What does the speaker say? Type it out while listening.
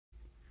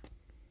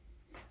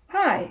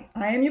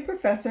I am your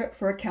professor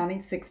for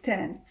Accounting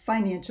 610,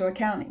 Financial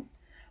Accounting.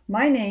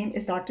 My name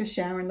is Dr.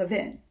 Sharon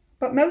Levin,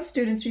 but most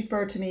students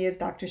refer to me as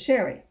Dr.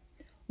 Sherry.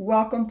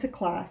 Welcome to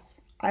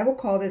class. I will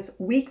call this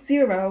Week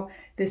 0.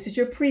 This is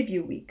your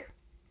preview week.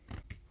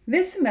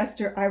 This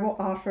semester, I will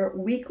offer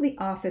weekly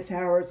office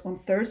hours on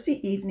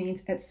Thursday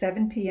evenings at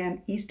 7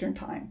 p.m. Eastern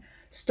Time,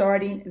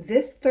 starting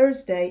this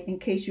Thursday in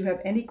case you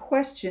have any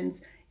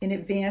questions in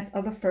advance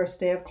of the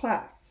first day of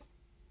class.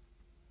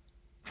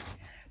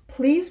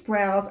 Please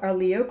browse our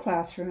Leo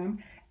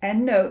classroom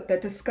and note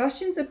that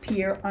discussions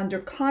appear under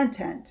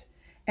Content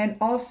and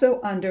also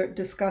under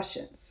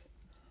Discussions.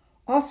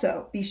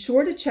 Also, be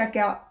sure to check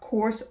out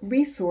Course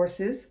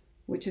Resources,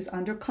 which is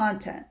under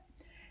Content.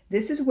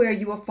 This is where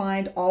you will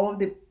find all of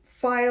the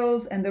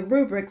files and the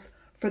rubrics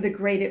for the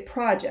graded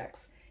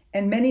projects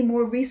and many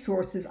more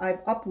resources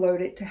I've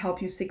uploaded to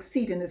help you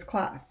succeed in this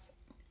class.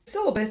 The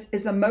syllabus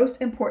is the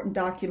most important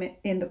document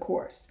in the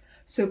course,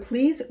 so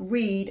please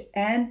read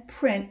and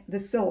print the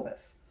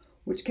syllabus,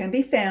 which can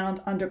be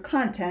found under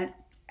Content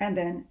and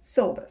then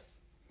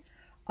Syllabus.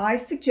 I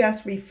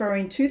suggest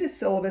referring to the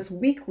syllabus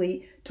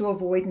weekly to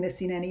avoid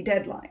missing any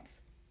deadlines.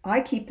 I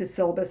keep the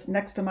syllabus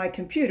next to my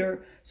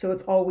computer, so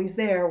it's always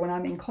there when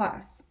I'm in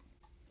class.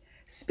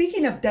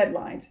 Speaking of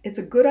deadlines, it's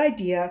a good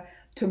idea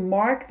to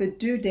mark the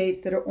due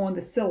dates that are on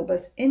the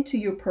syllabus into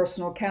your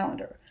personal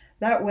calendar.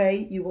 That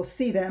way you will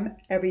see them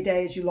every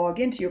day as you log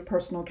into your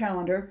personal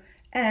calendar,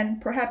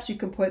 and perhaps you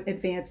can put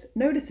advance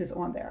notices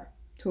on there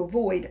to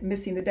avoid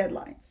missing the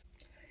deadlines.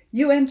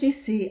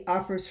 UMGC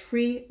offers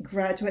free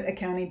graduate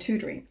accounting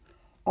tutoring.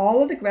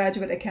 All of the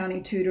graduate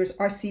accounting tutors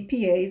are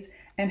CPAs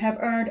and have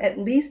earned at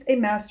least a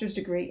master's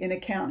degree in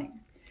accounting.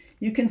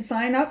 You can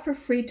sign up for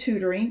free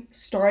tutoring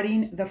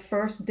starting the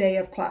first day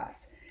of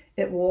class.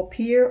 It will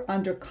appear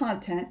under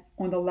Content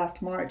on the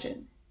left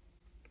margin.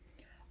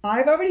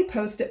 I've already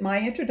posted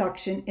my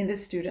introduction in the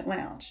Student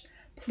Lounge.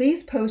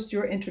 Please post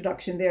your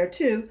introduction there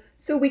too,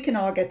 so we can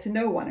all get to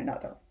know one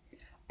another.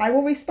 I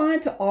will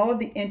respond to all of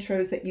the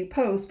intros that you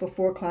post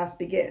before class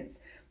begins,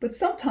 but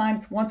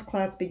sometimes once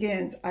class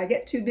begins, I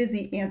get too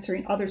busy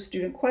answering other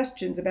student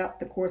questions about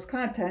the course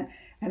content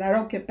and I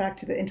don't get back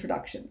to the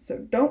introduction. So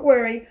don't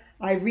worry,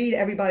 I read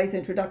everybody's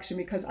introduction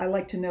because I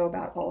like to know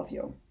about all of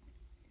you.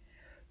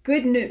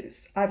 Good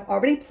news, I've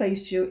already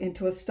placed you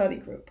into a study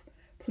group.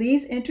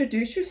 Please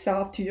introduce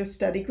yourself to your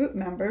study group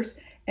members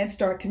and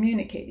start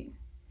communicating.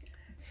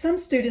 Some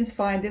students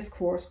find this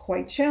course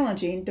quite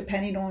challenging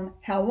depending on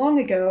how long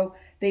ago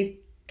they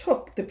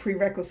took the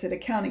prerequisite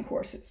accounting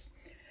courses.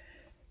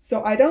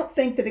 So I don't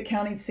think that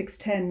Accounting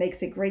 610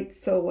 makes a great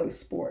solo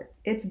sport.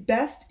 It's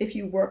best if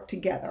you work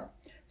together.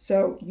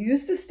 So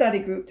use the study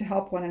group to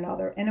help one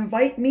another and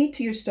invite me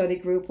to your study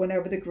group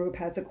whenever the group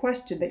has a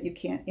question that you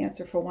can't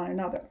answer for one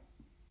another.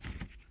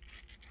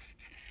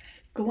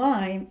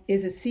 GLIME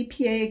is a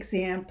CPA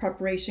exam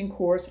preparation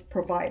course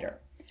provider.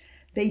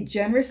 They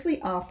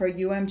generously offer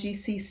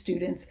UMGC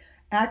students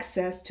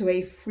access to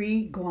a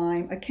free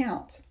GLIME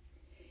account.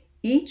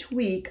 Each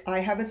week, I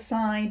have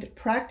assigned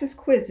practice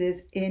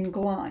quizzes in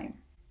GLIME.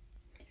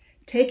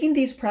 Taking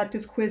these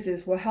practice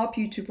quizzes will help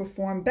you to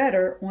perform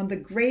better on the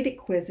graded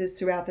quizzes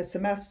throughout the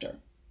semester.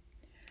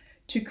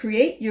 To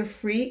create your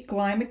free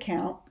GLIME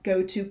account,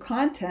 go to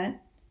Content,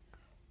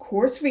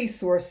 Course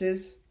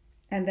Resources,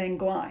 and then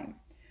GLIME.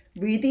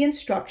 Read the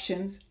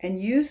instructions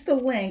and use the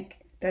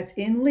link that's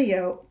in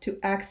Leo to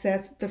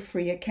access the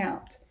free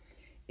account.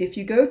 If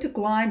you go to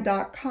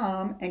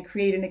glime.com and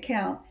create an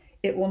account,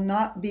 it will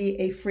not be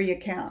a free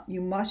account.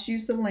 You must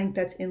use the link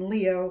that's in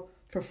Leo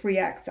for free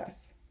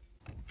access.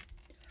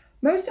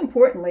 Most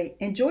importantly,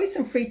 enjoy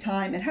some free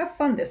time and have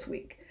fun this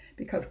week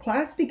because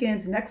class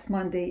begins next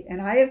Monday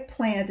and I have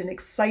planned an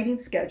exciting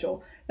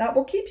schedule that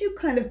will keep you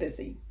kind of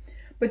busy.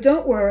 But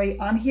don't worry,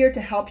 I'm here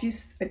to help you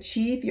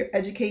achieve your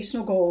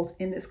educational goals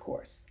in this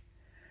course.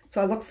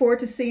 So I look forward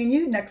to seeing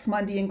you next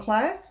Monday in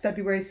class,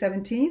 February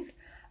 17th.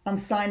 I'm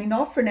signing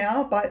off for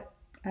now, but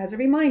as a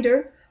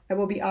reminder, I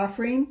will be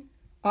offering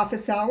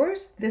office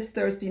hours this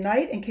Thursday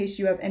night in case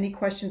you have any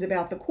questions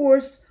about the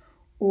course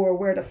or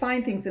where to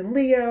find things in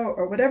Leo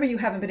or whatever you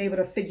haven't been able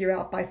to figure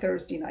out by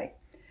Thursday night.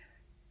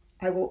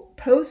 I will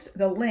post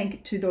the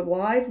link to the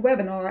live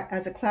webinar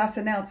as a class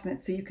announcement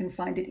so you can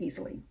find it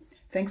easily.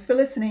 Thanks for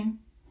listening.